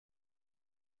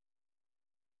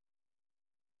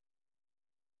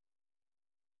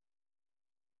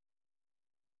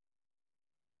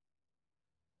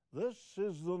This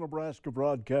is the Nebraska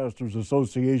Broadcasters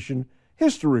Association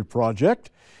History Project.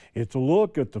 It's a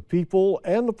look at the people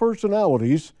and the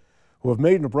personalities who have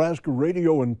made Nebraska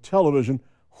radio and television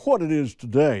what it is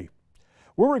today.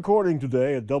 We're recording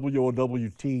today at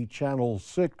WOWT Channel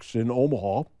 6 in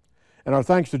Omaha, and our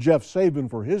thanks to Jeff Sabin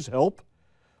for his help.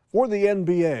 For the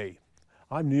NBA,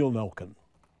 I'm Neil Nelkin.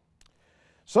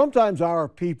 Sometimes our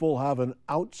people have an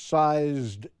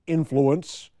outsized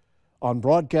influence on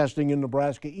broadcasting in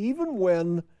Nebraska, even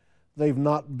when they've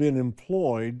not been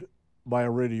employed by a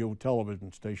radio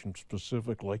television station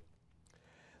specifically.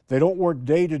 They don't work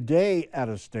day to day at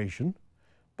a station,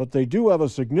 but they do have a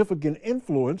significant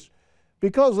influence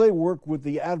because they work with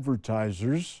the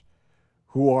advertisers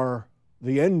who are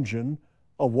the engine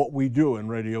of what we do in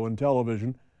radio and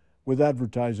television with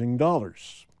advertising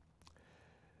dollars.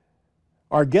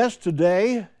 Our guest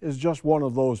today is just one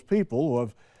of those people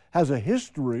who has a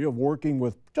history of working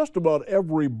with just about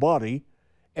everybody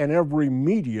and every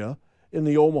media in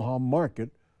the Omaha market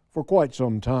for quite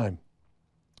some time.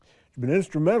 She's been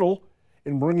instrumental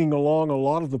in bringing along a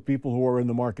lot of the people who are in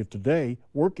the market today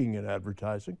working in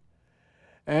advertising.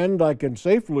 And I can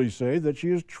safely say that she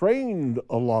has trained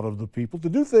a lot of the people to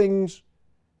do things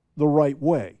the right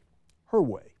way, her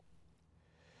way.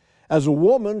 As a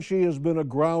woman, she has been a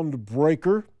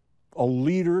groundbreaker, a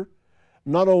leader,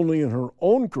 not only in her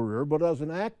own career, but as an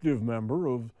active member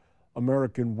of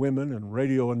American Women in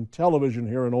Radio and Television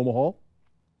here in Omaha,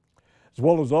 as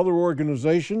well as other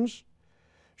organizations.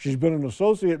 She's been an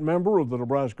associate member of the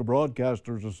Nebraska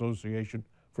Broadcasters Association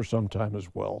for some time as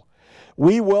well.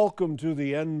 We welcome to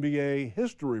the NBA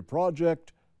History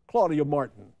Project, Claudia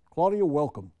Martin. Claudia,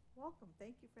 welcome. Welcome.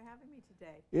 Thank you for having me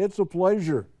today. It's a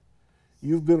pleasure.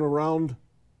 You've been around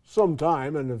some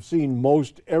time and have seen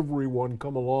most everyone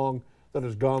come along that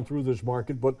has gone through this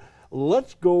market, but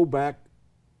let's go back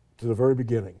to the very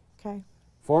beginning. Okay.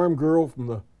 Farm girl from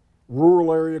the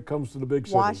rural area comes to the big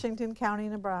city. Washington County,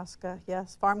 Nebraska.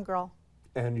 Yes, farm girl.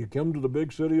 And you come to the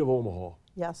big city of Omaha.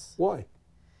 Yes. Why?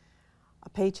 A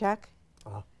paycheck.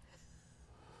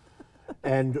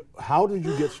 And how did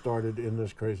you get started in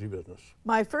this crazy business?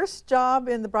 My first job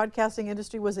in the broadcasting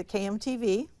industry was at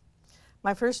KMTV.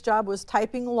 My first job was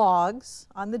typing logs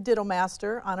on the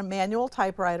Dittomaster on a manual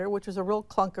typewriter, which was a real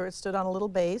clunker. It stood on a little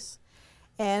base.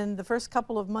 And the first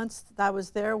couple of months that I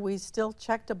was there, we still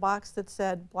checked a box that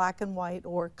said black and white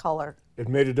or color. It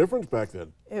made a difference back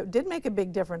then. It did make a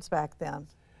big difference back then.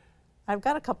 I've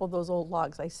got a couple of those old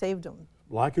logs. I saved them.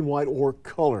 Black and white or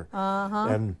color. Uh-huh.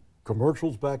 And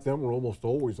commercials back then were almost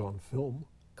always on film.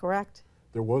 Correct.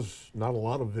 There was not a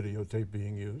lot of videotape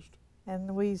being used.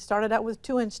 And we started out with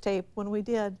 2-inch tape when we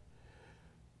did.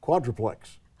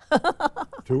 Quadruplex.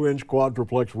 2-inch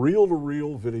quadruplex,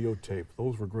 reel-to-reel videotape.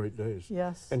 Those were great days.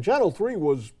 Yes. And Channel 3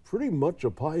 was pretty much a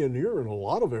pioneer in a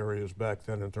lot of areas back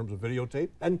then in terms of videotape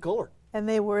and color. And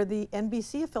they were the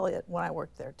NBC affiliate when I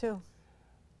worked there, too.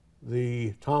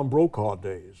 The Tom Brokaw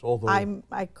days, although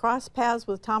I crossed paths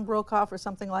with Tom Brokaw for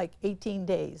something like 18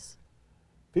 days.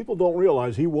 people don't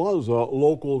realize he was a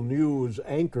local news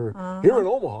anchor here in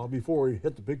Omaha before he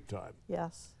hit the big time.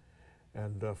 Yes.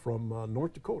 And from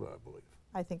North Dakota, I believe.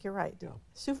 I think you're right.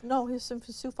 Yeah. No, he's from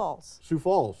Sioux Falls. Sioux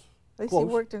Falls. At least Close.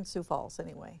 he worked in Sioux Falls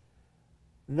anyway.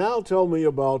 Now tell me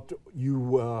about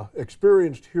you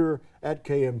experienced here at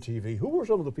KMTV. Who were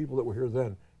some of the people that were here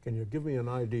then? Can you give me an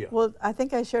idea? Well, I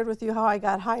think I shared with you how I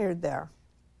got hired there.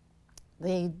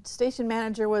 The station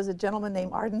manager was a gentleman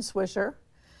named Arden Swisher,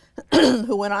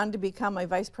 who went on to become a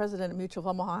vice president at Mutual of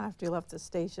Omaha after he left the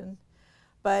station.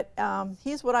 But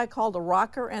he's what I called a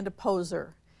rocker and a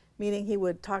poser, meaning he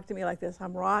would talk to me like this: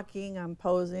 I'm rocking, I'm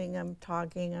posing, I'm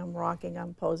talking, I'm rocking,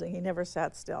 I'm posing. He never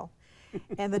sat still.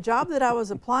 And the job that I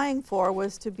was applying for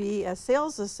was to be a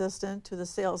sales assistant to the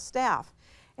sales staff.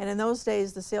 And in those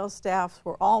days, the sales staffs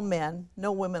were all men,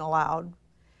 no women allowed.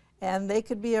 And they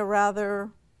could be a rather,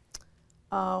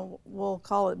 we'll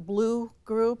call it blue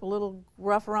group, a little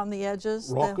rough around the edges.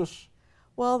 Raucous?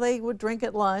 Well, they would drink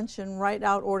at lunch and write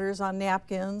out orders on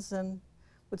napkins and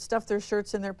would stuff their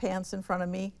shirts in their pants in front of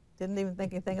me. Didn't even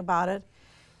think anything about it.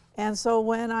 And so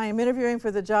when I'm interviewing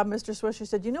for the job, Mr. Swisher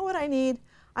said, you know what I need?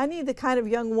 I need the kind of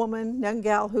young woman, young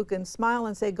gal who can smile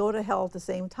and say, go to hell at the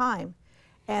same time.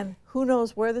 And who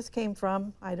knows where this came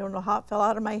from. I don't know how it fell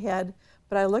out of my head,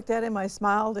 but I looked at him, I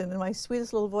smiled, and in my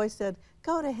sweetest little voice said,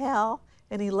 go to hell.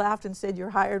 And he laughed and said, you're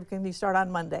hired, can you start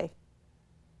on Monday?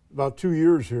 About 2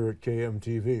 years here at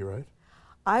KMTV, right?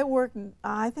 I worked,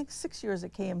 I think 6 years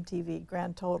at KMTV,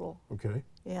 grand total. Okay.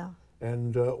 Yeah.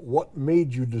 And what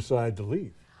made you decide to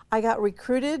leave? I got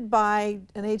recruited by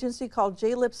an agency called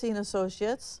J. Lipsy &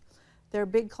 Associates. Their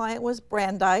big client was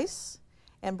Brandeis,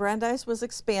 And Brandeis was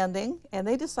expanding, and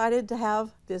they decided to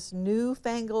have this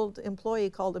newfangled employee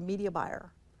called a media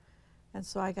buyer. And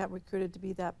so I got recruited to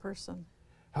be that person.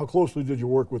 How closely did you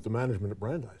work with the management at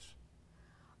Brandeis?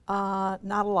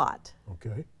 Not a lot.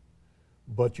 Okay.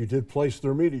 But you did place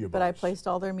their media But I buys. placed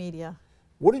all their media.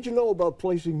 What did you know about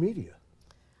placing media?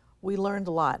 We learned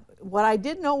a lot. What I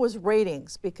did know was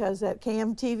ratings, because at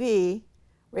KMTV,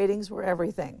 ratings were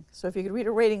everything. So if you could read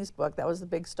a ratings book, that was the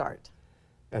big start.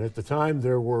 And at the time,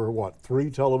 there were, what, 3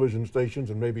 television stations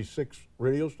and maybe 6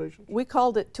 radio stations? We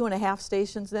called it 2.5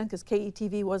 stations then, because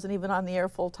KETV wasn't even on the air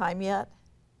full time yet.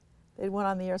 They went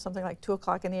on the air something like 2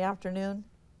 o'clock in the afternoon.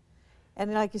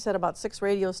 And like you said, about 6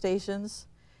 radio stations.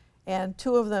 And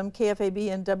 2 of them,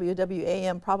 KFAB and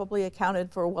WWAM, probably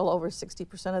accounted for well over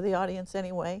 60% of the audience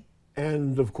anyway.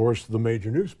 And, of course, the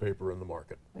major newspaper in the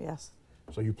market. Yes.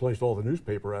 So you placed all the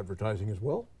newspaper advertising as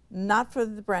well? Not for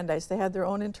the Brandeis. They had their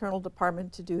own internal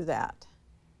department to do that.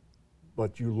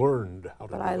 But you learned how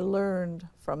to do it. But I learned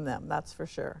from them, that's for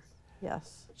sure.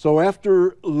 Yes. So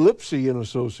after Lipsy and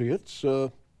Associates,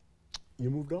 you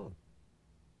moved on.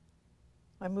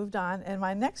 I moved on, and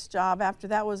my next job after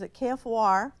that was at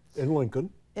KFOR. In Lincoln.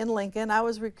 In Lincoln. I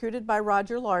was recruited by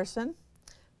Roger Larson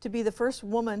to be the first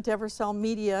woman to ever sell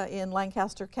media in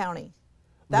Lancaster County.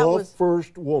 That was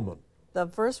first woman. the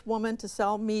first woman to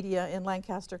sell media in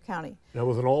Lancaster County. Now,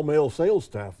 with an all-male sales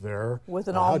staff there, With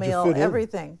an how'd you all-male fit in?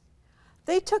 everything.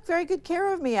 They took very good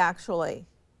care of me, actually.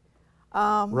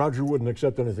 Roger wouldn't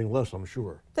accept anything less, I'm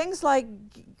sure. Things like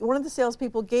one of the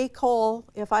salespeople, Gay Cole,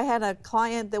 if I had a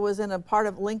client that was in a part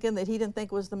of Lincoln that he didn't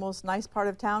think was the most nice part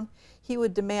of town, he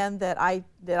would demand that I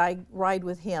ride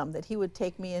with him, that he would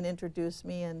take me and introduce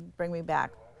me and bring me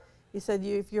back. He said,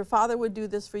 if your father would do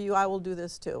this for you, I will do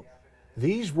this too.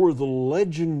 These were the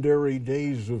legendary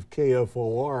days of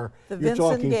KFOR. The You're Vincent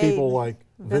talking Gay, people like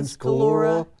Vince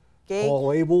Kalura, Kalura, Gay, Paul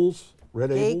Abels, Red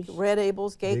Gay, Abels. Red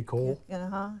Abels, Gay Cole.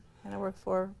 And I worked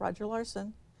for Roger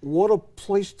Larson. What a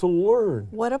place to learn.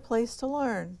 What a place to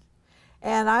learn.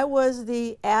 And I was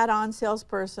the add-on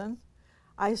salesperson.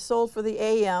 I sold for the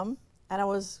AM, and I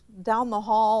was down the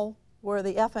hall where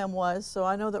the FM was, so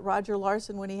I know that Roger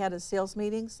Larson, when he had his sales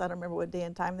meetings, I don't remember what day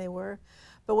and time they were,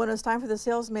 but when it was time for the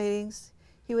sales meetings,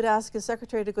 he would ask his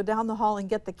secretary to go down the hall and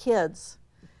get the kids.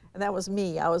 And that was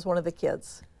me. I was one of the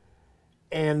kids.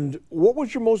 And what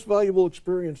was your most valuable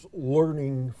experience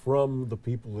learning from the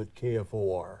people at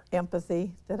KFOR?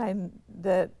 Empathy,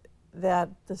 that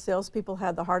the salespeople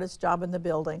had the hardest job in the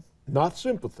building. Not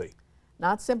sympathy.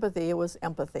 Not sympathy, it was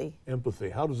empathy. Empathy.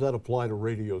 How does that apply to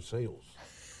radio sales?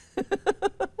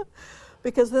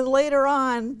 Because then later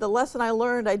on, the lesson I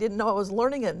learned, I didn't know I was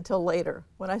learning it until later.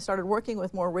 When I started working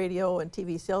with more radio and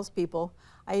TV salespeople,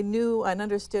 I knew and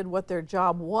understood what their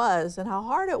job was and how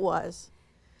hard it was.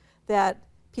 That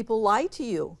people lie to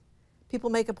you. People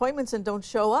make appointments and don't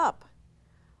show up.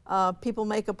 People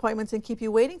make appointments and keep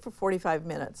you waiting for 45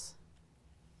 minutes.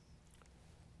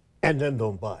 And then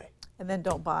don't buy. And then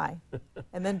don't buy.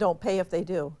 And then don't pay if they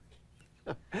do.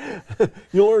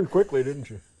 You learned quickly, didn't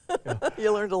you? Yeah.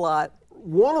 You learned a lot.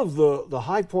 One of the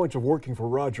high points of working for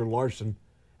Roger Larson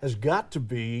has got to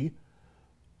be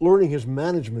learning his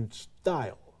management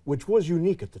style, which was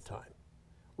unique at the time.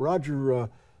 Roger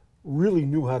really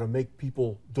knew how to make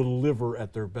people deliver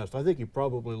at their best. I think he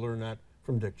probably learned that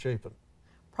from Dick Chapin.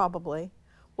 Probably.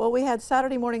 Well, we had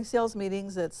Saturday morning sales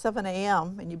meetings at 7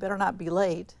 a.m., and you better not be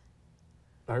late.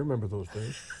 I remember those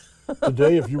days.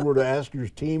 Today, if you were to ask your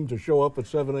team to show up at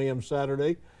 7 a.m.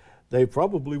 Saturday, they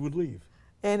probably would leave.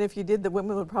 And if you did, the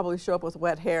women would probably show up with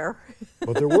wet hair.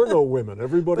 But there were no women.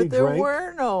 Everybody But there drank.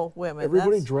 were no women.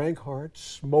 Everybody drank hard,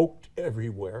 smoked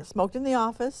everywhere. Smoked in the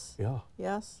office. Yeah.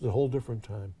 Yes. It was a whole different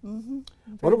time. Mm-hmm.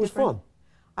 But it was fun.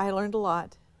 I learned a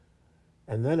lot.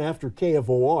 And then after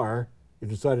KFOR, you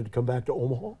decided to come back to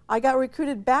Omaha? I got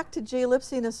recruited back to J.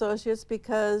 Lipsy and Associates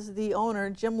because the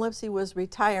owner, Jim Lipsy, was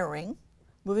retiring,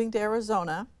 moving to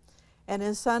Arizona, and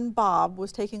his son, Bob,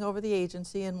 was taking over the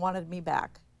agency and wanted me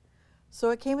back. So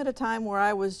it came at a time where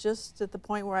I was just at the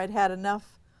point where I'd had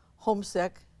enough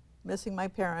homesick, missing my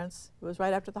parents. It was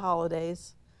right after the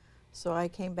holidays, so I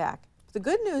came back. The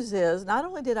good news is, not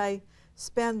only did I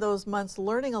spend those months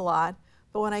learning a lot,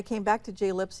 but when I came back to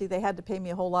J. Lipsy, they had to pay me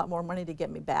a whole lot more money to get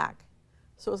me back.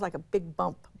 So it was like a big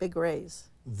bump, big raise.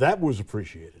 That was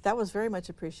appreciated. That was very much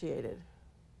appreciated.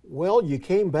 Well, you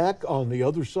came back on the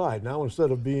other side. Now,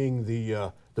 instead of being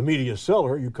the media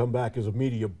seller, you come back as a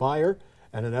media buyer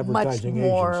and an advertising agency. Much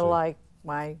more like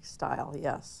my style,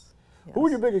 yes. Who were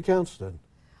your big accounts then?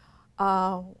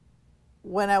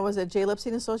 When I was at J. Lipsy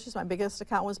and Associates, my biggest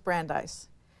account was Brandeis.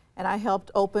 and I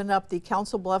helped open up the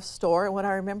Council Bluffs store. And what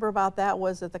I remember about that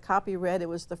was that the copy read it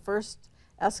was the first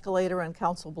escalator in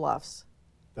Council Bluffs.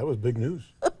 That was big news.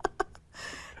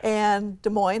 And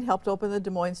Des Moines, helped open the Des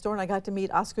Moines store, and I got to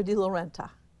meet Oscar de la Renta.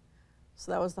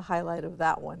 So that was the highlight of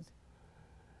that one.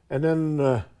 And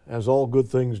then, as all good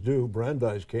things do,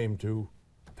 Brandeis came to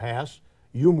pass.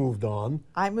 You moved on.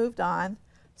 I moved on.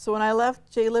 So when I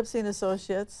left J. Lipsy and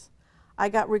Associates, I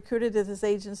got recruited to this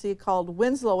agency called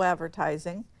Winslow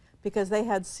Advertising because they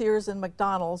had Sears and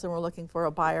McDonald's and were looking for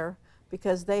a buyer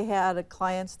because they had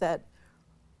clients that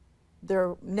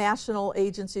their national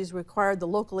agencies required the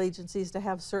local agencies to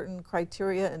have certain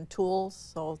criteria and tools.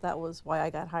 So that was why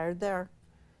I got hired there.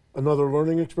 Another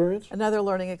learning experience? Another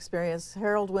learning experience.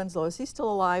 Harold Winslow, is he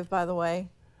still alive, by the way?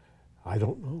 I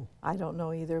don't know. I don't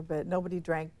know either, but nobody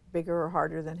drank bigger or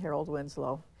harder than Harold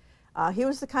Winslow. He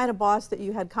was the kind of boss that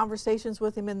you had conversations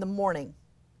with him in the morning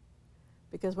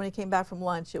because when he came back from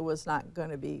lunch, it was not going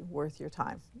to be worth your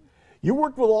time. You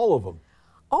worked with all of them.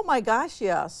 Oh my gosh,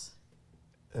 yes.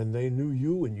 And they knew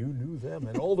you and you knew them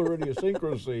and all their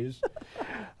idiosyncrasies.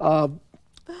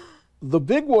 The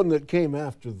big one that came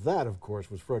after that, of course,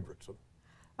 was Frederickson.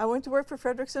 I went to work for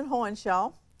Frederickson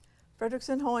Hohenschel.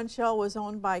 Frederickson Hohenschel was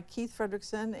owned by Keith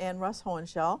Frederickson and Russ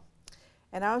Hohenschel.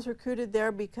 And I was recruited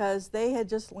there because they had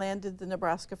just landed the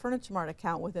Nebraska Furniture Mart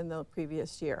account within the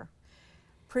previous year.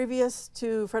 Previous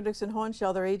to Frederickson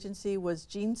Hohenschel, their agency was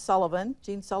Jean Sullivan.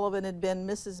 Jean Sullivan had been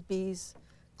Mrs. B's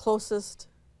closest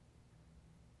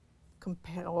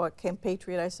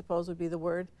compatriot, I suppose would be the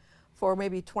word, for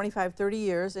maybe 25, 30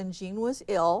 years. And Jean was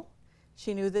ill.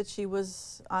 She knew that she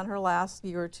was on her last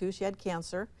year or two. She had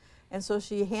cancer. And so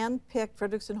she handpicked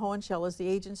Frederickson Hohenschel as the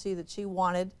agency that she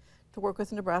wanted to work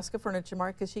with Nebraska Furniture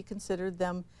Mart because she considered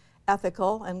them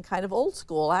ethical and kind of old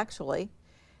school, actually.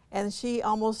 And she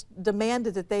almost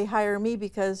demanded that they hire me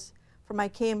because for my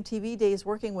KMTV days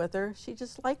working with her, she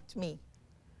just liked me.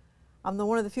 I'm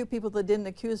one of the few people that didn't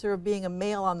accuse her of being a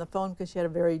male on the phone because she had a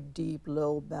very deep,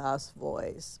 low bass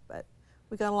voice. But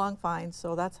we got along fine,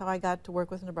 so that's how I got to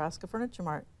work with Nebraska Furniture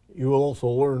Mart. You also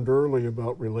learned early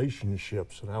about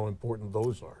relationships and how important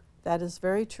those are. That is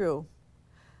very true.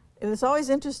 And it's always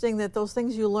interesting that those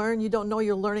things you learn, you don't know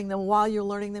you're learning them while you're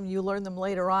learning them. You learn them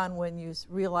later on when you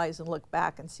realize and look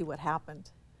back and see what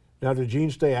happened. Now, did Jean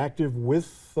stay active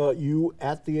with you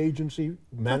at the agency,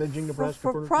 managing Nebraska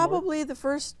Furniture Mart? Probably the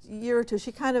first year or two.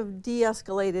 She kind of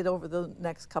de-escalated over the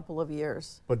next couple of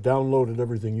years. But downloaded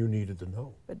everything you needed to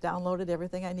know. But downloaded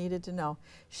everything I needed to know.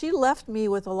 She left me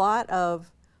with a lot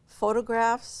of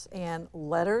photographs and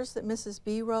letters that Mrs.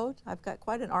 B wrote. I've got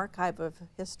quite an archive of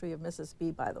history of Mrs.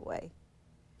 B, by the way.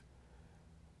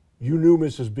 You knew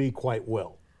Mrs. B quite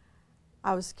well.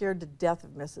 I was scared to death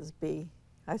of Mrs. B.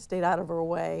 I stayed out of her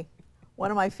way. One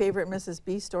of my favorite Mrs.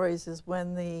 B stories is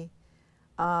when the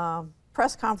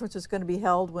press conference was going to be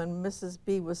held when Mrs.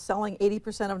 B was selling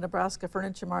 80% of Nebraska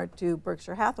Furniture Mart to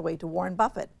Berkshire Hathaway, to Warren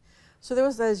Buffett. So there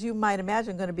was, as you might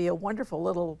imagine, going to be a wonderful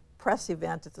little press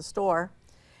event at the store.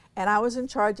 And I was in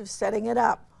charge of setting it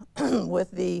up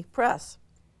with the press.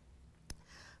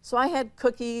 So I had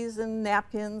cookies and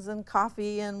napkins and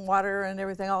coffee and water and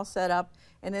everything all set up.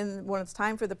 And then when it's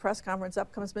time for the press conference,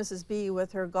 up comes Mrs. B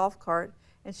with her golf cart,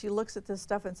 and she looks at this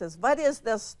stuff and says, "What is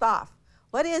this stuff?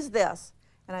 What is this?"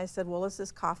 And I said, "Well, this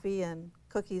is coffee and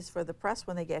cookies for the press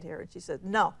when they get here." And she said,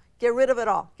 "No, get rid of it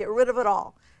all, get rid of it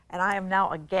all." And I am now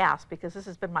aghast because this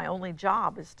has been my only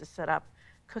job, is to set up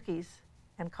cookies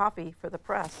and coffee for the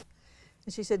press.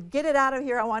 And she said, "Get it out of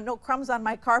here. I want no crumbs on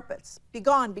my carpets. Be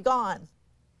gone, be gone."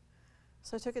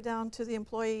 So I took it down to the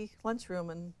employee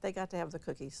lunchroom, and they got to have the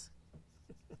cookies.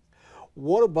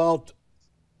 What about,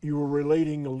 you were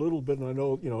relating a little bit, and I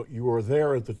know you were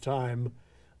there at the time,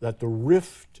 that the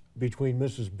rift between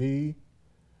Mrs. B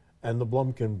and the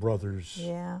Blumkin brothers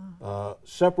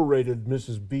separated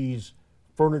Mrs. B's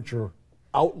furniture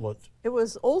outlet. It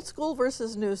was old school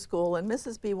versus new school, and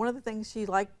Mrs. B, one of the things she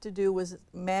liked to do was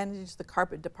manage the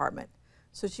carpet department.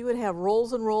 So she would have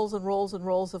rolls and rolls and rolls and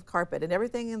rolls of carpet, and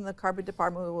everything in the carpet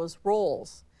department was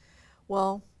rolls.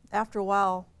 Well, after a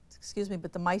while, excuse me,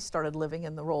 but the mice started living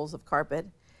in the rolls of carpet,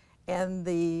 and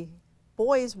the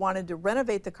boys wanted to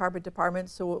renovate the carpet department,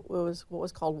 so it was what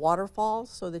was called waterfalls,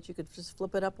 so that you could just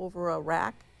flip it up over a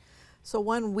rack. So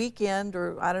one weekend,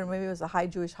 or I don't know, maybe it was a high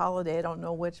Jewish holiday, I don't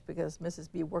know which, because Mrs.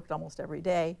 B worked almost every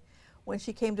day. When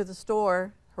she came to the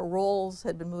store, her rolls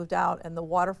had been moved out and the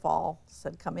waterfalls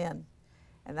had come in.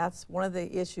 And that's one of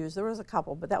the issues. There was a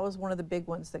couple, but that was one of the big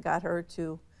ones that got her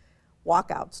to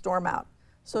walk out, storm out.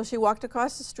 So she walked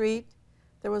across the street.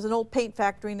 There was an old paint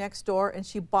factory next door, and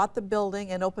she bought the building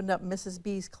and opened up Mrs.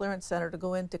 B's clearance center to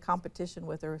go into competition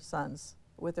with her sons,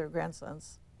 with their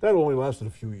grandsons. That only lasted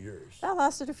a few years. That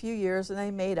lasted a few years, and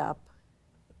they made up.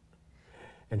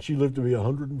 And she lived to be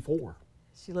 104.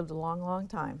 She lived a long, long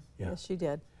time. Yeah. Yes, she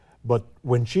did. But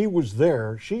when she was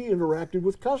there, she interacted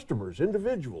with customers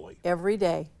individually. Every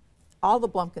day. All the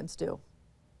Blumpkins do.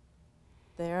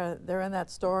 They're in that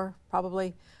store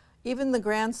probably, even the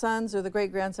grandsons or the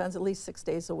great-grandsons, at least 6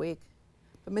 days a week.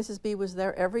 But Mrs. B was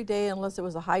there every day unless it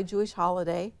was a high Jewish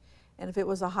holiday. And if it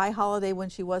was a high holiday when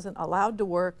she wasn't allowed to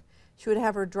work, she would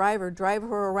have her driver drive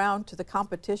her around to the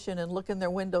competition and look in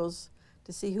their windows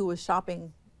to see who was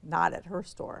shopping not at her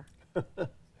store.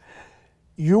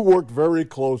 You worked very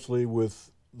closely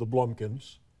with the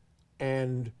Blumpkins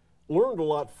and learned a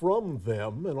lot from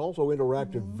them, and also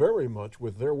interacted very much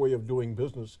with their way of doing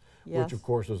business, Yes. which of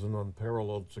course is an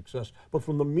unparalleled success. But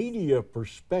from the media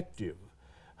perspective,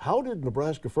 how did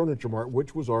Nebraska Furniture Mart,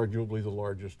 which was arguably the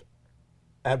largest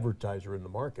advertiser in the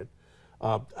market,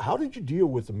 how did you deal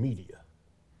with the media?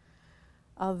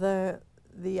 The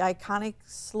iconic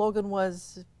slogan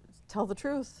was, tell the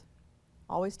truth.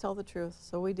 Always tell the truth.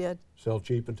 So we did. Sell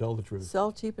cheap and tell the truth.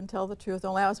 Sell cheap and tell the truth.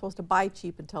 Only I was supposed to buy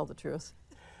cheap and tell the truth.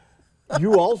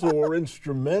 You also were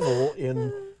instrumental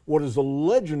in what is a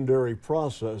legendary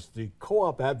process, the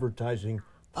co-op advertising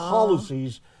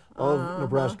policies of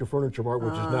Nebraska Furniture Mart,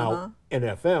 which is now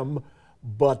NFM,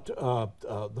 but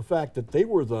the fact that they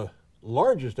were the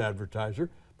largest advertiser,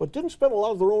 but didn't spend a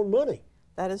lot of their own money.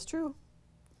 That is true.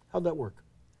 How'd that work?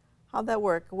 How'd that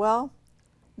work? Well,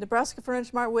 Nebraska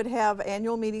Furniture Mart would have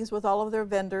annual meetings with all of their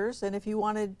vendors, and if you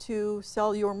wanted to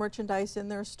sell your merchandise in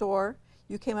their store,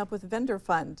 you came up with vendor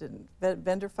funding,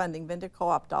 vendor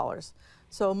co-op dollars.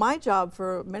 So my job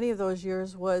for many of those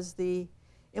years was the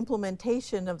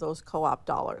implementation of those co-op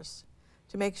dollars,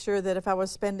 to make sure that if I was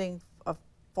spending a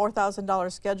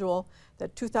 $4,000 schedule,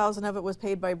 that $2,000 of it was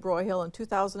paid by Broyhill and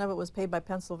 $2,000 of it was paid by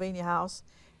Pennsylvania House,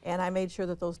 and I made sure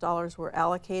that those dollars were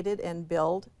allocated and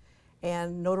billed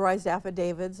and notarized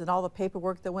affidavits and all the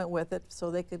paperwork that went with it so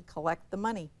they could collect the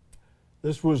money.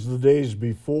 This was the days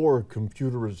before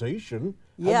computerization.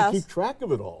 Yes. How do you keep track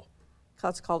of it all?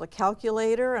 It's called a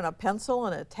calculator and a pencil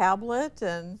and a tablet,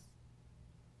 and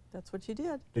that's what you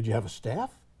did. Did you have a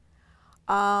staff?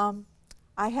 I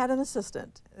had an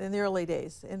assistant in the early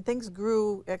days, and things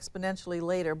grew exponentially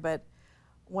later, but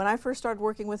when I first started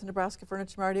working with Nebraska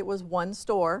Furniture Mart, it was one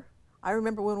store. I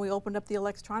remember when we opened up the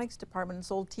electronics department and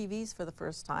sold TVs for the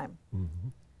first time.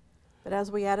 But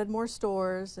as we added more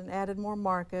stores and added more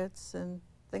markets and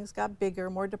things got bigger,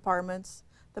 more departments,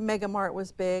 the Mega Mart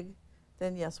was big,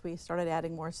 then yes, we started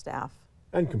adding more staff.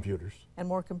 And computers. And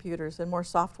more computers and more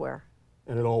software.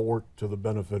 And it all worked to the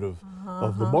benefit of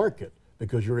the market,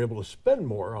 because you're able to spend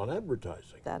more on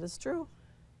advertising. That is true.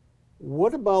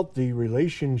 What about the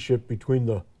relationship between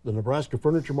the Nebraska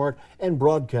Furniture Mart and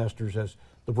broadcasters, as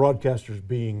the broadcasters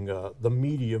being the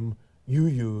medium you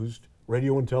used,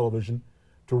 radio and television,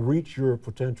 to reach your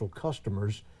potential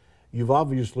customers? You've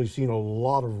obviously seen a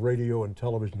lot of radio and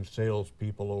television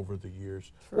salespeople over the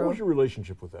years. True. What was your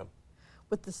relationship with them?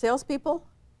 With the salespeople,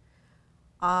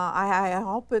 I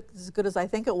hope it's as good as I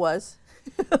think it was.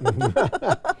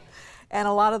 And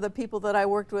a lot of the people that I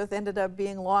worked with ended up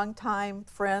being longtime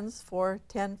friends for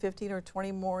 10, 15, or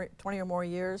 20 or more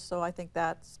years, so I think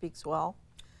that speaks well.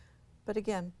 But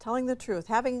again, telling the truth,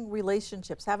 having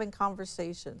relationships, having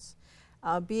conversations,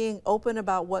 being open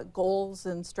about what goals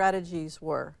and strategies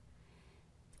were.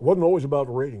 It wasn't always about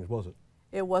ratings, was it?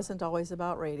 It wasn't always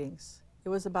about ratings. It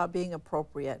was about being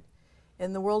appropriate.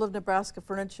 In the world of Nebraska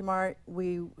Furniture Mart,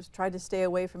 we tried to stay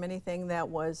away from anything that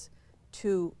was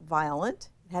too violent.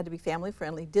 It had to be family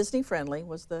friendly. Disney friendly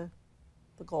was the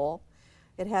goal.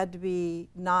 It had to be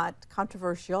not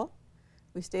controversial.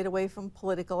 We stayed away from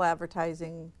political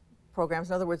advertising programs.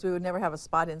 In other words, we would never have a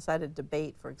spot inside a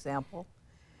debate, for example.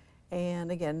 And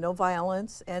again, no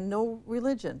violence and no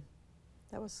religion.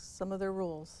 That was some of their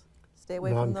rules. Stay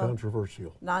away from the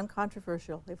non-controversial.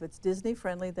 Non-controversial. If it's Disney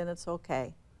friendly, then it's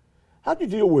okay. How do you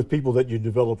deal with people that you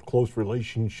developed close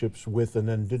relationships with and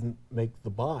then didn't make the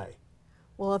buy?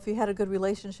 Well, if you had a good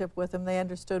relationship with them, they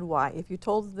understood why. If you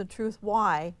told them the truth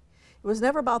why, it was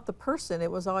never about the person,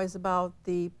 it was always about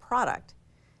the product.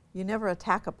 You never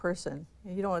attack a person.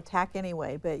 You don't attack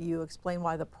anyway, but you explain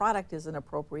why the product isn't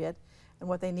appropriate and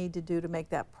what they need to do to make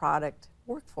that product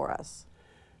work for us.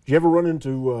 Did you ever run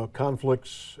into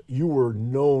conflicts? You were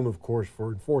known, of course,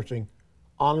 for enforcing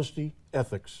honesty,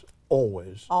 ethics,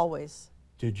 always. Always.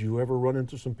 Did you ever run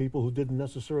into some people who didn't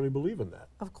necessarily believe in that?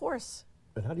 Of course.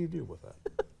 And how do you deal with that?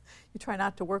 You try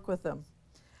not to work with them.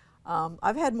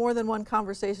 I've had more than one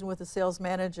conversation with a sales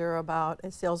manager about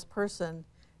a salesperson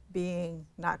being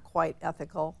not quite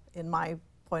ethical, in my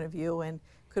point of view, and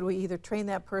could we either train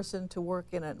that person to work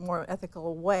in a more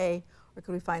ethical way, or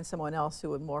could we find someone else who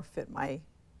would more fit my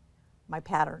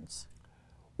patterns?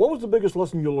 What was the biggest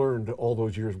lesson you learned all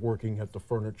those years working at the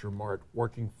Furniture Mart,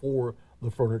 working for the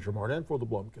Furniture Mart and for the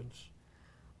Blumkins?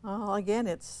 Well, again,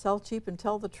 it's sell cheap and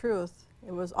tell the truth.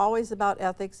 It was always about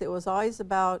ethics. It was always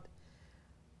about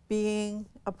being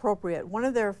appropriate. One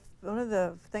of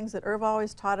the things that Irv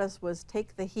always taught us was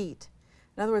take the heat.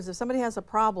 In other words, if somebody has a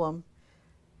problem,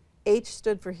 H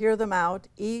stood for hear them out,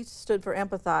 E stood for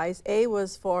empathize, A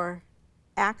was for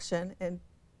action, and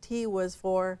T was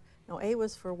for, no, A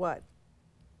was for what?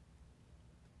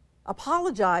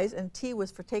 Apologize, and T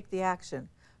was for take the action.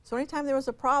 So anytime there was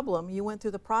a problem, you went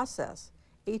through the process,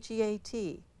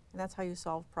 H-E-A-T, and that's how you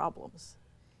solve problems.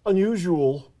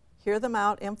 Unusual. Hear them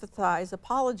out, empathize,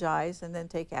 apologize, and then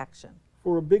take action.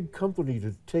 For a big company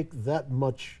to take that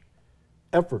much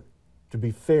effort to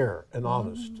be fair and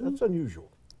honest, that's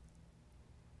unusual.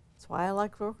 That's why I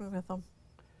like working with them.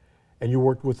 And you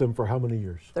worked with them for how many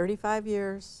years? 35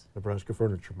 years. Nebraska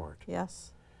Furniture Mart.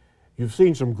 Yes. You've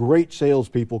seen some great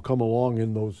salespeople come along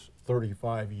in those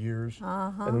 35 years,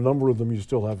 and a number of them you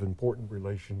still have important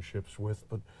relationships with.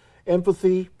 But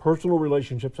empathy, personal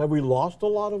relationships, have we lost a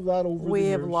lot of that over the years? We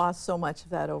have lost so much of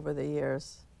that over the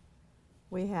years.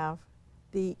 We have.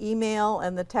 The email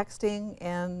and the texting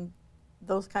and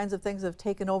those kinds of things have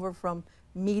taken over from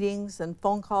meetings and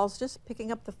phone calls, just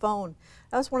picking up the phone.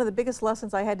 That was one of the biggest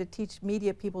lessons I had to teach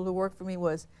media people who work for me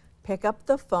was pick up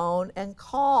the phone and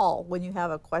call when you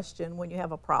have a question, when you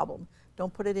have a problem.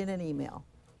 Don't put it in an email.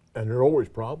 And there are always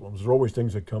problems. There are always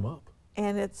things that come up.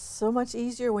 And it's so much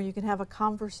easier when you can have a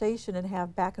conversation and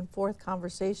have back and forth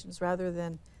conversations rather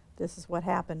than this is what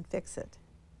happened, fix it.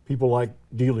 People like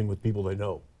dealing with people they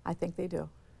know. I think they do.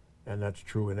 And that's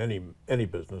true in any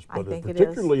business, I but think it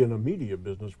particularly in a media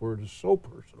business where it is so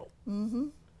personal.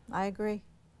 I agree.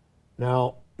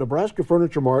 Now, Nebraska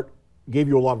Furniture Mart gave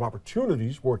you a lot of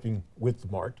opportunities working with the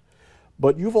Mart,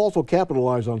 but you've also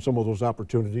capitalized on some of those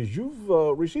opportunities. You've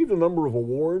received a number of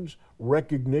awards,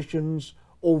 recognitions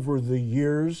over the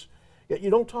years, yet you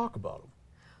don't talk about them.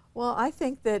 Well, I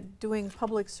think that doing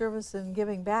public service and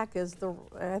giving back is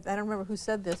I don't remember who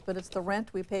said this, but it's the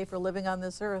rent we pay for living on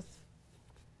this earth.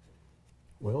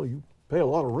 Well, you pay a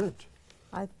lot of rent.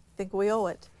 I think we owe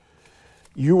it.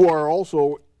 You are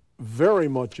also very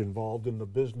much involved in the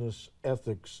Business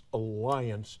Ethics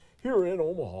Alliance here in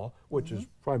Omaha, which is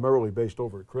primarily based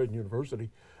over at Creighton University,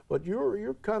 but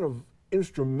you're kind of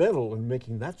instrumental in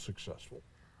making that successful.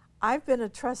 I've been a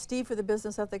trustee for the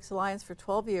Business Ethics Alliance for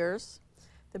 12 years.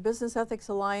 The Business Ethics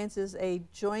Alliance is a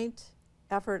joint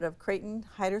effort of Creighton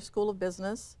Heider School of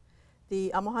Business,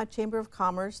 the Omaha Chamber of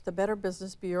Commerce, the Better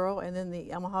Business Bureau, and then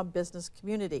the Omaha Business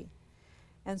Community.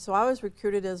 And so I was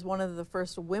recruited as one of the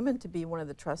first women to be one of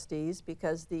the trustees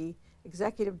because the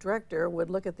executive director would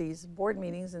look at these board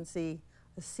meetings and see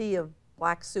a sea of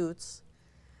black suits.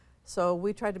 So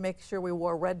we tried to make sure we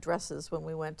wore red dresses when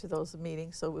we went to those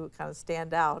meetings so we would kind of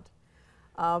stand out.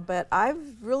 But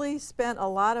I've really spent a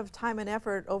lot of time and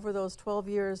effort over those 12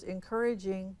 years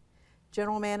encouraging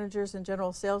general managers and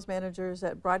general sales managers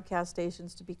at broadcast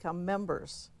stations to become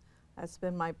members. That's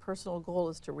been my personal goal,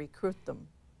 is to recruit them.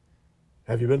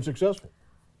 Have you been successful?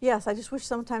 Yes, I just wish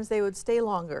sometimes they would stay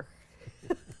longer.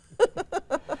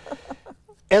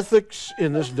 Ethics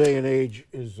in this day and age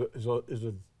is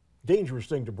a dangerous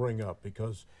thing to bring up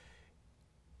because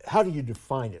how do you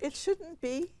define it? It shouldn't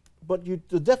be. But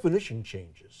the definition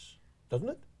changes, doesn't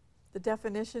it? The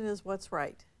definition is what's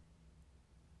right.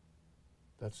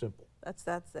 That's simple. That's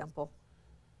that simple.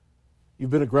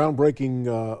 You've been a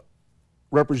groundbreaking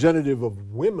representative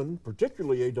of women,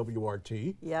 particularly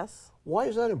AWRT. Yes. Why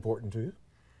is that important to you?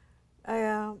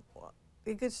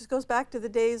 It just goes back to the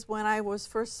days when I was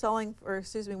first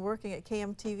working at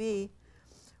KMTV.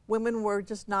 Women were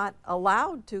just not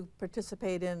allowed to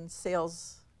participate in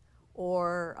sales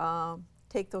or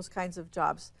take those kinds of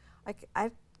jobs.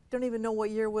 I don't even know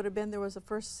what year it would have been. There was a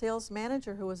first sales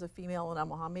manager who was a female in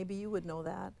Omaha. Maybe you would know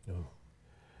that. No.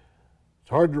 It's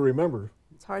hard to remember.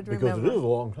 It's hard to because remember. It is a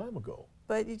long time ago.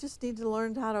 But you just need to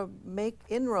learn how to make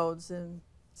inroads and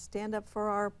stand up for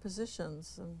our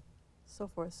positions and so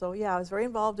forth. So yeah, I was very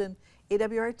involved in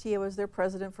AWRT. I was their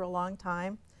president for a long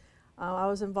time. I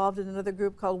was involved in another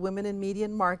group called Women in Media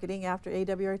and Marketing after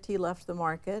AWRT left the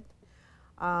market.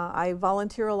 I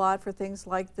volunteer a lot for things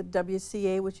like the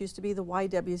WCA, which used to be the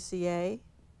YWCA.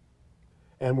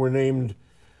 And we're named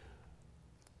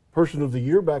Person of the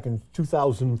Year back in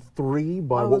 2003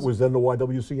 by what was then the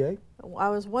YWCA? I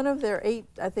was one of their 8,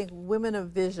 I think, Women of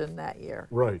Vision that year.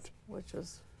 Right. Which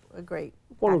was a great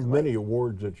One accolade. of many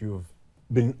awards that you've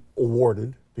been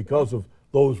awarded. because of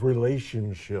those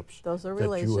relationships Those are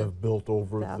that you have built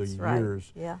over the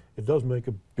years. Yeah. It does make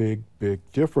a big, big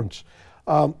difference.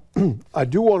 I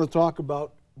do want to talk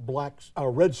about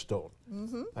Redstone.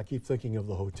 I keep thinking of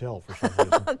the hotel for some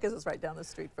reason. Because it's right down the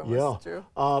street from Yeah. us, true.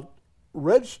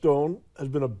 Redstone has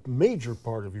been a major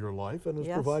part of your life and has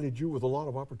Yes. provided you with a lot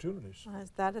of opportunities.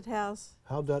 That it has.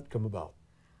 How'd that come about?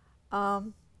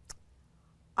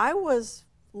 I was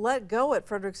let go at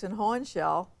Frederickson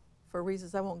Hohenschel for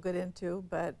reasons I won't get into,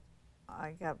 but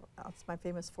that's my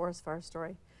famous forest fire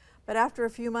story. But after a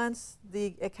few months,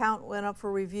 the account went up for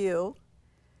review,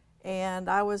 and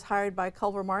I was hired by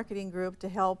Culver Marketing Group to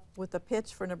help with the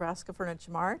pitch for Nebraska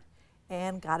Furniture Mart,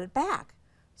 and got it back.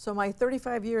 So my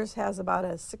 35 years has about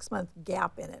a 6-month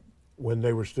gap in it. When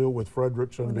they were still with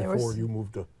Frederickson before you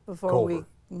moved to Culver? We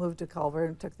moved to Culver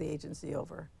and took the agency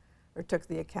over, or took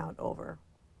the account over.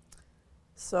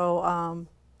 So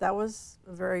that was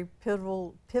a very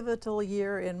pivotal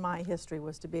year in my history,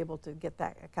 was to be able to get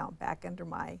that account back under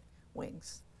my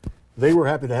wings. They were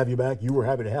happy to have you back. You were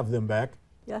happy to have them back.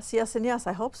 Yes, yes, and yes.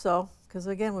 I hope so, because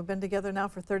again, we've been together now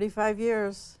for 35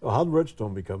 years. Well, how did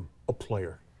Redstone become a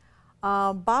player?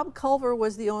 Bob Culver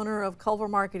was the owner of Culver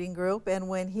Marketing Group, and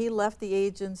when he left the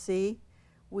agency,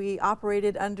 we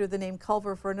operated under the name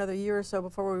Culver for another year or so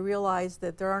before we realized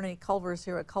that there aren't any Culvers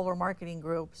here at Culver Marketing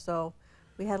Group. So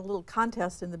we had a little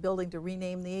contest in the building to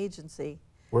rename the agency.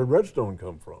 Where'd Redstone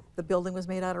come from? The building was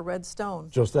made out of red stone.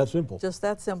 Just that simple? Just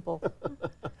that simple.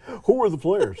 Who were the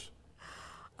players?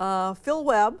 Phil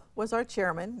Webb was our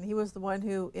chairman, and he was the one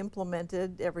who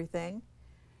implemented everything,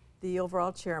 the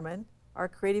overall chairman. Our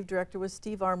creative director was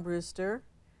Steve Armbruster.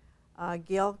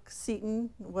 Gail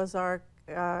Seaton was our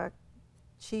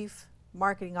chief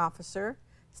marketing officer.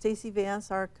 Stacy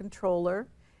Vance, our controller.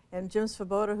 And Jim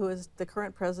Svoboda, who is the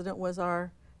current president, was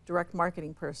our direct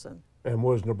marketing person. And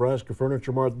was Nebraska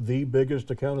Furniture Mart the biggest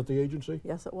account at the agency?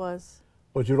 Yes, it was.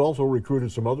 But you'd also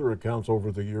recruited some other accounts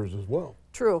over the years as well.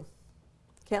 True.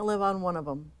 Can't live on one of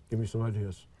them. Give me some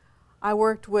ideas. I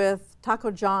worked with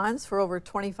Taco John's for over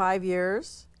 25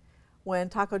 years. When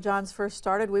Taco John's first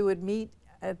started, we would meet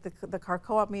at the car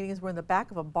co-op meetings. We're in the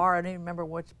back of a bar. I don't even remember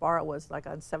which bar it was, like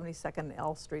on 72nd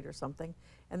L Street or something.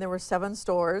 And there were 7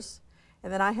 stores.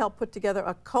 And then I helped put together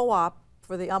a co-op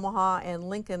for the Omaha and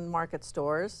Lincoln market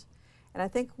stores. And I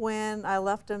think when I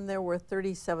left them, there were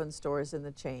 37 stores in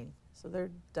the chain. So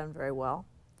they're done very well.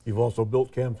 You've also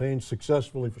built campaigns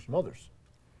successfully for some others.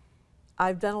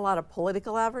 I've done a lot of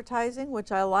political advertising,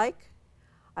 which I like.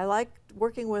 I like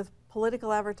working with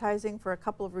political advertising for a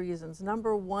couple of reasons.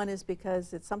 Number one is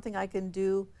because it's something I can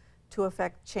do to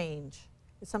affect change.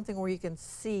 It's something where you can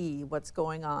see what's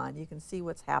going on. You can see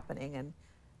what's happening and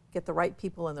get the right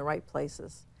people in the right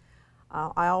places.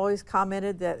 I always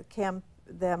commented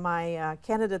that my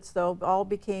candidates, though, all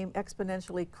became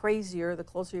exponentially crazier the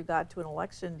closer you got to an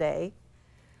election day,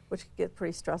 which could get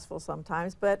pretty stressful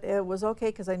sometimes, but it was okay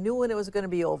because I knew when it was going to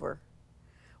be over.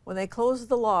 When they closed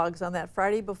the logs on that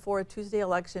Friday before Tuesday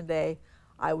election day,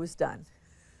 I was done.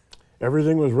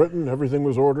 Everything was written, everything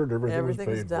was ordered, everything was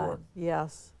paid done. for.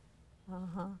 Yes.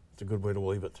 It's a good way to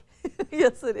leave it.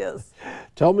 Yes, it is.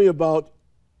 Tell me about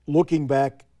looking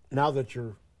back now that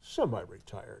you're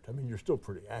semi-retired. I mean, you're still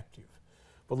pretty active.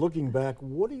 But looking back,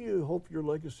 what do you hope your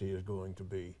legacy is going to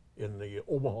be in the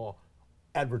Omaha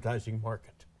advertising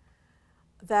market?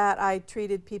 That I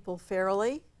treated people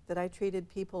fairly, that I treated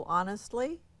people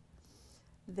honestly,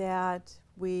 that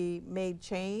we made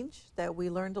change, that we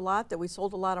learned a lot, that we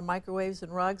sold a lot of microwaves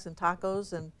and rugs and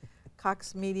tacos and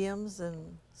Cox mediums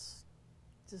and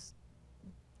just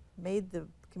made the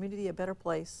community a better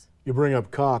place. You bring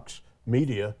up Cox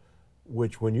Media,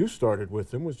 which when you started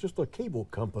with them was just a cable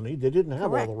company. They didn't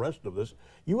have Correct. all the rest of this.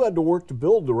 You had to work to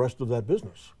build the rest of that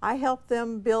business. I helped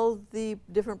them build the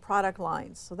different product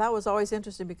lines. So that was always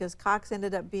interesting because Cox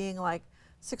ended up being like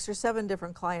 6 or 7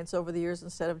 different clients over the years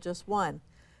instead of just one.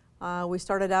 We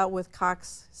started out with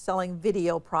Cox selling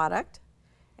video product,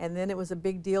 and then it was a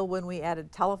big deal when we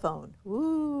added telephone.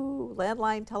 Ooh,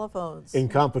 landline telephones. In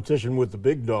competition with the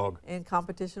big dog. In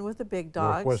competition with the big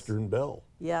dogs. Northwestern Bell.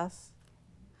 Yes.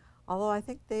 Although I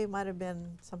think they might have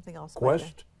been something else.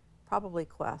 Quest? Probably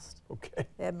Quest. Okay.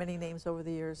 They had many names over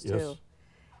the years Yes. too.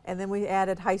 And then we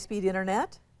added high-speed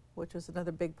internet, which was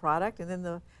another big product. And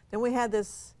then we had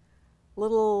this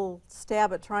little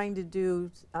stab at trying to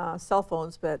do cell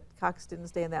phones, but Cox didn't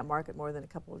stay in that market more than a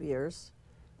couple of years.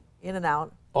 In and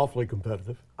out. Awfully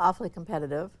competitive. Awfully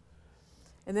competitive.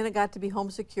 And then it got to be home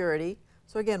security.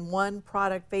 So again, one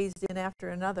product phased in after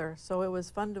another. So it was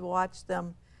fun to watch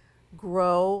them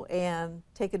grow and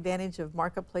take advantage of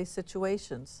marketplace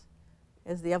situations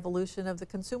as the evolution of the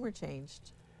consumer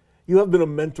changed. You have been a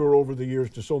mentor over the years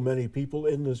to so many people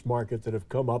in this market that have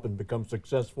come up and become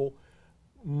successful.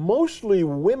 Mostly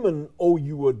women owe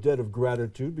you a debt of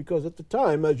gratitude because at the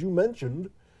time, as you mentioned,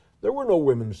 there were no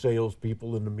women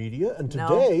salespeople in the media, and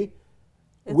today,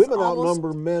 women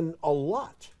outnumber men a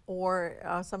lot.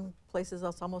 Or some places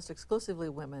it's almost exclusively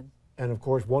women. And of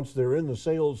course, once they're in the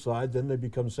sales side, then they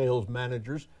become sales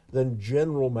managers, then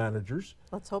general managers.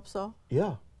 Let's hope so.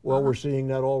 Yeah, well, we're seeing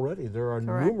that already. There are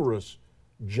numerous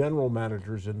general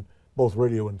managers in both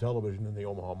radio and television in the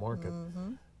Omaha market.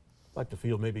 I'd like to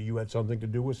feel maybe you had something to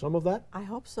do with some of that. I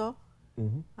hope so.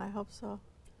 I hope so.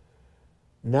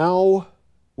 Now,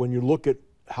 when you look at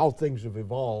how things have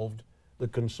evolved, the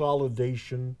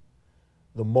consolidation,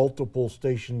 the multiple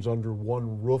stations under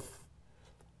one roof,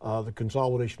 the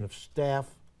consolidation of staff,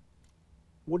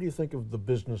 what do you think of the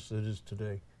business that is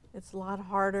today? It's a lot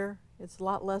harder. It's a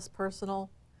lot less personal.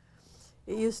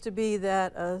 It used to be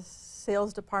that a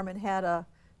sales department had a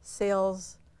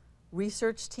sales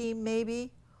research team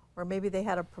maybe, or maybe they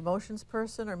had a promotions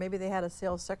person, or maybe they had a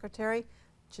sales secretary,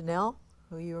 Janelle,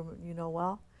 who you know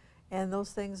well. And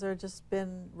those things are just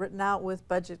been written out with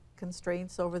budget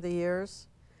constraints over the years.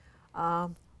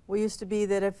 We used to be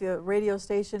that if a radio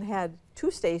station had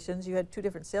 2 stations, you had 2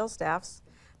 different sales staffs.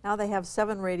 Now they have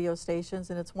 7 radio stations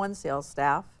and it's 1 sales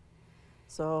staff.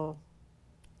 So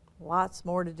lots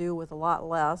more to do with a lot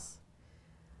less.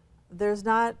 There's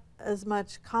not as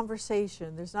much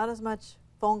conversation. There's not as much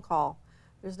phone call.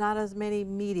 There's not as many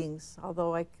meetings,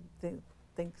 although I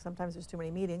think sometimes there's too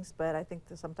many meetings, but I think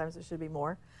that sometimes there should be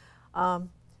more.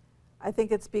 I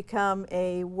think it's become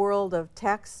a world of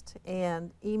text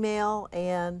and email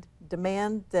and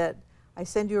demand that I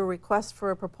send you a request for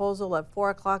a proposal at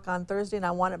 4 o'clock on Thursday and I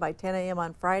want it by 10 a.m.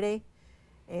 on Friday.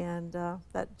 And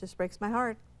that just breaks my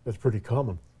heart. That's pretty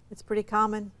common. It's pretty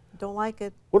common. Don't like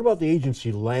it. What about the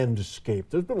agency landscape?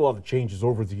 There's been a lot of changes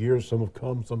over the years. Some have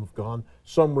come, some have gone,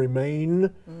 some remain.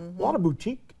 A lot of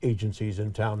boutique agencies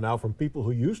in town now from people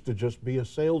who used to just be a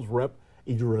sales rep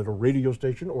either at a radio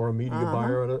station or a media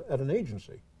buyer at an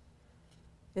agency.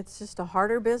 It's just a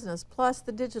harder business. Plus,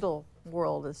 the digital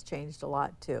world has changed a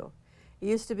lot, too. It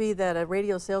used to be that a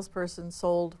radio salesperson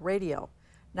sold radio.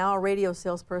 Now a radio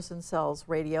salesperson sells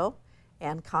radio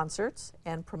and concerts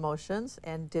and promotions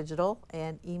and digital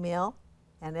and email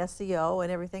and SEO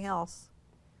and everything else.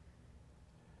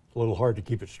 It's a little hard to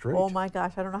keep it straight. Oh, my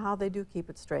gosh. I don't know how they do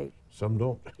keep it straight. Some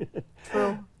don't.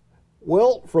 True.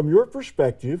 Well, from your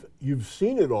perspective, you've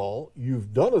seen it all,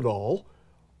 you've done it all.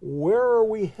 Where are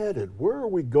we headed? Where are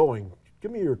we going? Give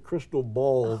me your crystal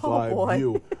ball's eye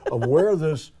view of where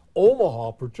this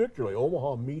Omaha, particularly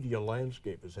Omaha media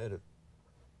landscape is headed.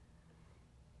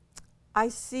 I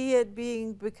see it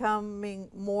becoming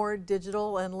more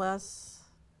digital and less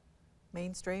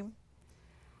mainstream.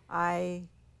 I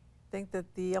think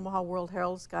that the Omaha World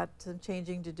Herald's got some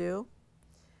changing to do.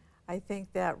 I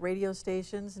think that radio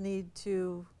stations need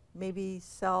to maybe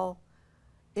sell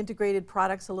integrated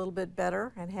products a little bit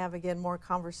better and have, again, more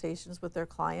conversations with their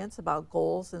clients about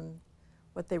goals and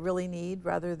what they really need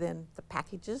rather than the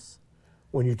packages.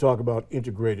 When you talk about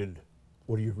integrated,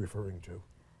 what are you referring to?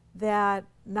 That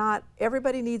not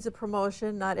everybody needs a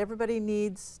promotion, not everybody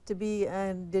needs to be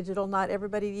in digital, not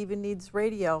everybody even needs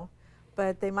radio,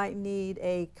 but they might need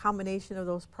a combination of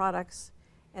those products.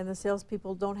 And the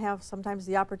salespeople don't have sometimes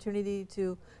the opportunity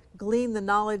to glean the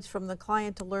knowledge from the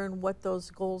client to learn what those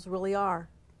goals really are.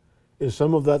 Is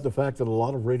some of that the fact that a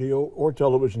lot of radio or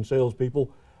television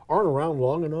salespeople aren't around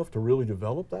long enough to really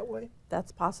develop that way?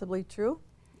 That's possibly true.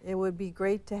 It would be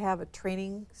great to have a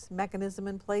training mechanism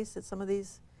in place at some of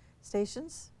these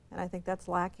stations, and I think that's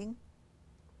lacking.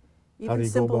 How do you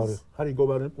go about it? How do you go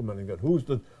about implementing that?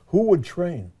 Who would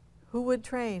train? Who would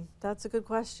train? That's a good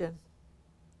question.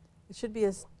 It should be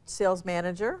a sales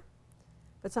manager,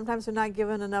 but sometimes they're not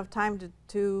given enough time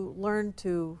to learn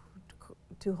to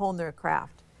hone their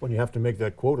craft. When you have to make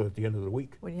that quota at the end of the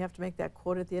week. When you have to make that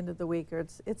quota at the end of the week. Or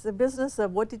it's a business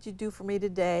of what did you do for me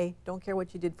today? Don't care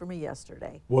what you did for me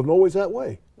yesterday. Wasn't always that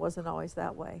way. Wasn't always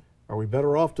that way. Are we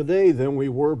better off today than we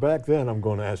were back then? I'm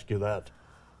going to ask you that.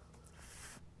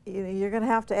 You're going to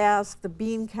have to ask the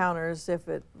bean counters if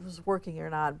it was working or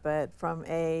not, but from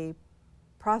a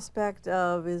prospect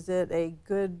of is it a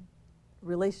good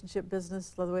relationship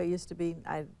business the way it used to be,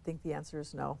 I think the answer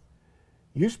is no.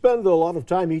 You spend a lot of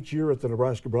time each year at the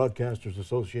Nebraska Broadcasters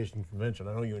Association convention.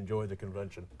 I know you enjoy the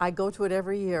convention. I go to it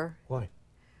every year. Why?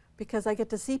 Because I get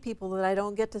to see people that I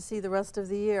don't get to see the rest of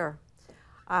the year.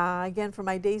 Again, for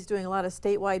my days doing a lot of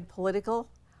statewide political,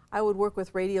 I would work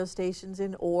with radio stations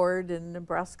in Ord and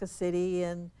Nebraska City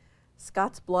and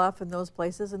Scottsbluff and those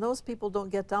places, and those people don't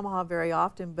get to Omaha very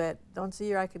often, but once a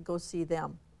year I could go see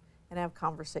them and have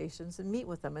conversations and meet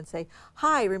with them and say,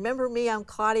 hi, remember me? I'm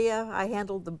Claudia. I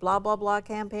handled the blah, blah, blah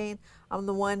campaign. I'm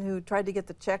the one who tried to get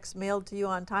the checks mailed to you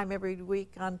on time every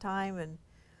week on time. And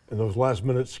those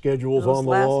last-minute schedules on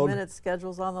the log? Those last-minute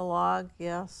schedules on the log,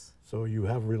 yes. So you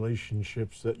have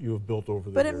relationships that you have built over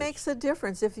the years. But it makes a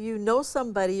difference. If you know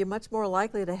somebody, you're much more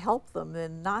likely to help them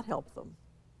than not help them.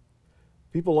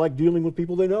 People like dealing with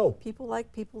people they know. People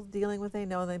like people dealing with they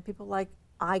know, and then people like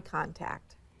eye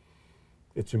contact.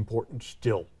 It's important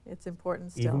still. It's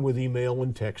important still. Even with email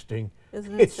and texting.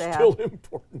 Isn't it sad? It's still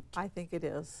important. I think it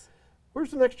is.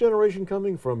 Where's the next generation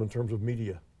coming from in terms of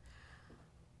media?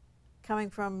 Coming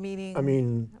from meaning? I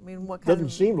mean what kind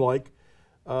doesn't seem like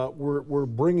we're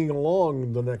bringing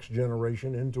along the next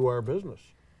generation into our business.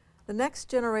 The next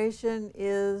generation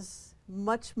is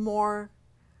much more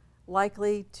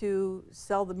likely to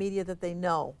sell the media that they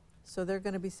know. So they're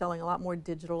going to be selling a lot more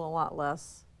digital and a lot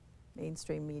less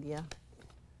mainstream media.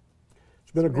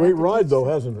 It's been a great ride, though,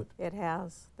 hasn't it? It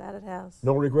has. That it has.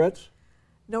 No regrets?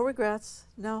 No regrets.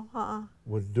 No,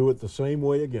 Would do it the same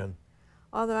way again?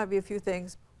 Oh, there might be a few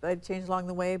things I'd change along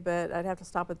the way, but I'd have to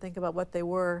stop and think about what they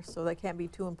were, so they can't be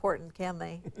too important, can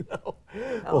they? No.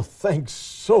 Well, thanks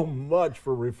so much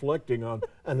for reflecting on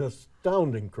an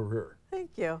astounding career.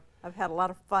 Thank you. I've had a lot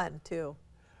of fun, too.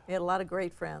 We had a lot of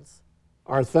great friends.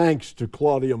 Our thanks to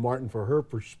Claudia Martin for her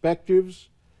perspectives,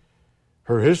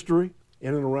 her history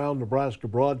in and around Nebraska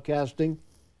broadcasting.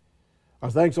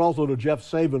 Our thanks also to Jeff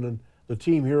Saban and the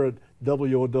team here at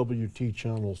WOWT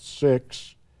Channel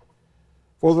 6.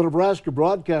 For the Nebraska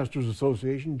Broadcasters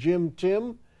Association, Jim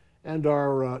Tim, and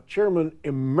our Chairman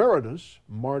Emeritus,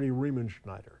 Marty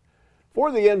Riemenschneider.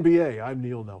 For the NBA, I'm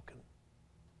Neil Nelkin.